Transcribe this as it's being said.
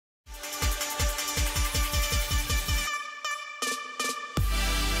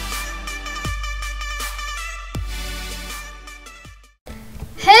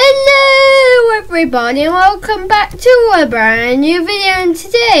everybody, and welcome back to a brand new video. And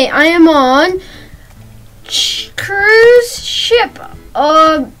today I am on cruise ship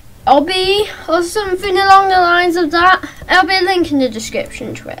Obby or something along the lines of that. I'll be a link in the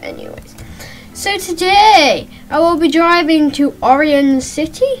description to it anyways. So today I will be driving to Orion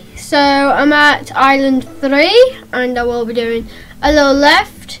City. So I'm at Island 3 and I will be doing a little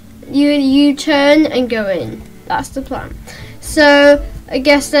left, U-turn and go in. That's the plan. So I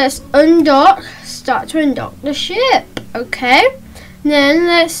guess let's start to undock the ship, okay? And then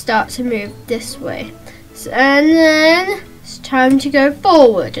let's start to move this way. And then it's time to go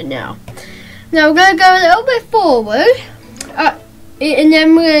forward now. Now we're going to go a little bit forward, and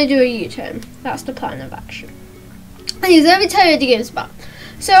then we're going to do a U-turn. That's the plan of action. And let me tell you the game spot.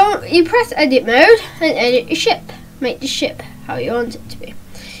 So you press edit mode and edit your ship. Make the ship how you want it to be.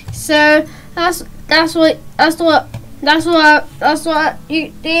 So that's what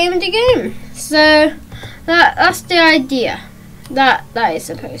you aim the game. So that's the idea that is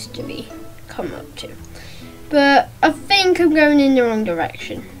supposed to be come up to. But I think I'm going in the wrong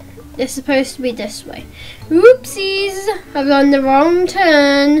direction. It's supposed to be this way. Oopsies! I've done the wrong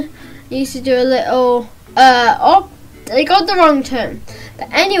turn. I used to do a little I got the wrong turn.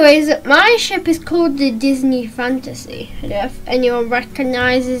 But anyways, my ship is called the Disney Fantasy. I don't know if anyone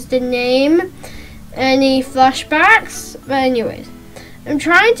recognizes the name. Any flashbacks? But anyways, I'm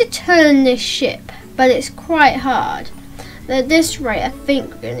trying to turn this ship, but it's quite hard. At this rate, I think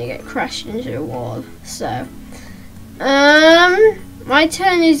we're gonna get crashed into the wall. So, my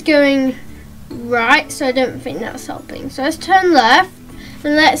turn is going right, so I don't think that's helping. So let's turn left,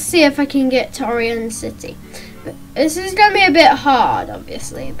 and let's see if I can get to Orion City. But this is gonna be a bit hard,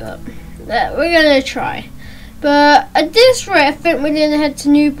 obviously, but we're gonna try. But at this rate, I think we're gonna head to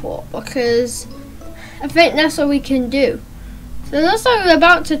Newport because I think that's what we can do. So it looks like we're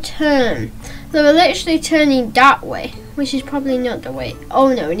about to turn. So we're literally turning that way, which is probably not the way.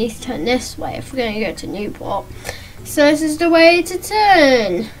 Oh no, we need to turn this way if we're going to go to Newport. So this is the way to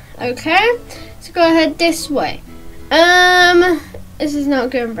turn. Okay, so go ahead this way. This is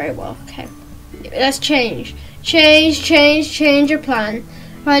not going very well. Okay, let's change your plan.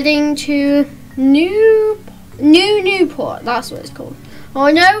 Heading to Newport. That's what it's called. Oh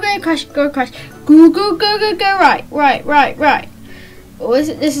no, we're gonna crash, go right. Oh, this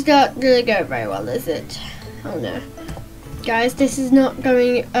is not gonna go very well, is it? Oh no. Guys, this is not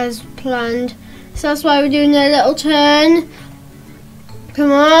going as planned. So that's why we're doing a little turn.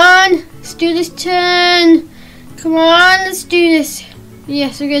 Come on, let's do this turn. Come on, let's do this.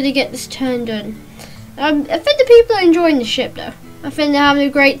 Yes, we're gonna get this turn done. I think the people are enjoying the ship though. I think they're having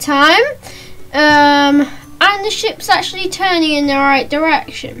a great time. And the ship's actually turning in the right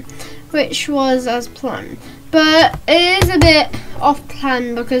direction, which was as planned. But it is a bit off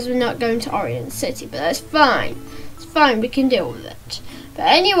plan because we're not going to Orion City, but that's fine. It's fine, we can deal with it. But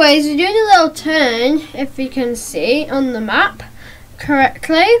anyways, we're doing a little turn, if you can see on the map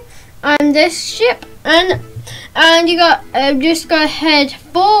correctly. And this ship, and you got just got to head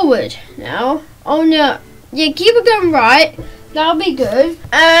forward now. Oh no, yeah, keep it going right. That'll be good.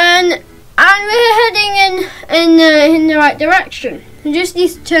 And we're heading in the right direction. We just need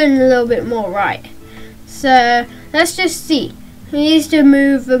to turn a little bit more right. So let's just see. We need to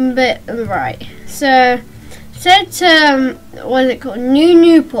move a bit right. So set what is it called?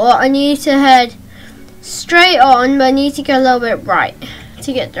 Newport. I need to head straight on, but I need to go a little bit right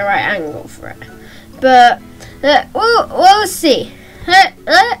to get the right angle for it. But we'll see.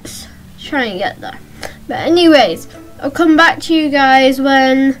 Let's try and get there. But anyways, I'll come back to you guys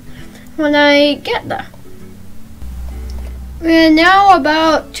when I get there. We're now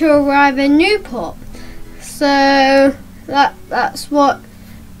about to arrive in Newport, so that's what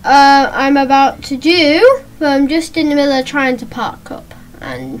I'm about to do. But I'm just in the middle of trying to park up,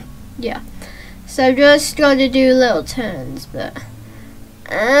 and yeah, so just got to do little turns. But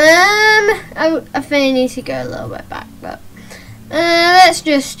I think I need to go a little bit back. But let's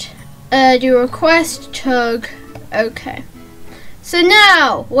just do request tug. Okay. So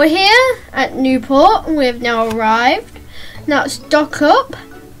now we're here at Newport. We've now arrived. Now let's dock up.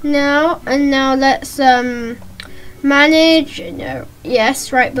 Now let's manage. No,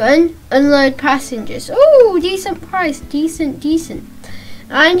 yes, right button. Unload passengers. Oh, decent price. Decent.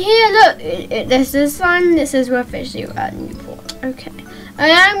 And here, look, there's a sign that says we're officially at Newport. Okay. I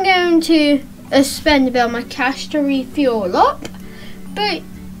am going to spend a bit of my cash to refuel up. But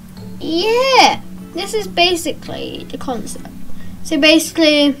yeah, this is basically the concept. So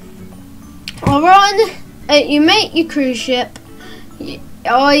basically, you make your cruise ship.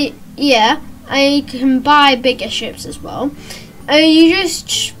 Yeah, and you can buy bigger ships as well. You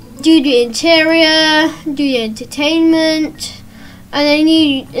just do the interior, do the entertainment, and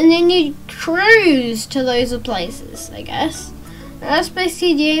then you cruise to loads of places, I guess. That's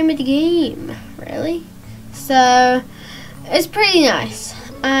basically the aim of the game, really. So it's pretty nice,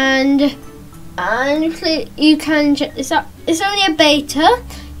 and you can check this out. It's only a beta.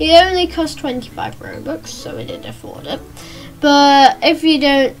 It only costs 25 Robux, so we did afford it. But if you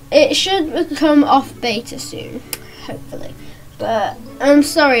don't, it should come off beta soon, hopefully. But I'm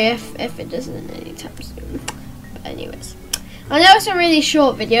sorry if it doesn't anytime soon. But anyways, I know it's a really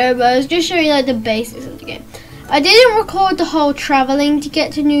short video, but I was just showing you like the basics of the game. I didn't record the whole traveling to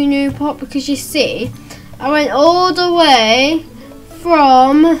get to New Newport because you see, I went all the way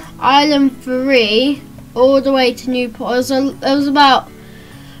from Island 3 all the way to Newport. It was about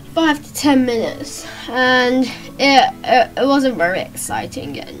 5 to 10 minutes, and it wasn't very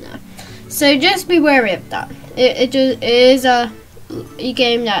exciting getting there. So just be wary of that. It is a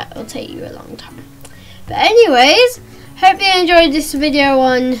game that will take you a long time. But anyways, hope you enjoyed this video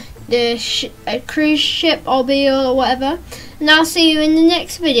on the cruise ship or whatever, and I'll see you in the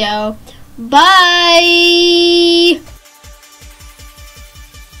next video. Bye.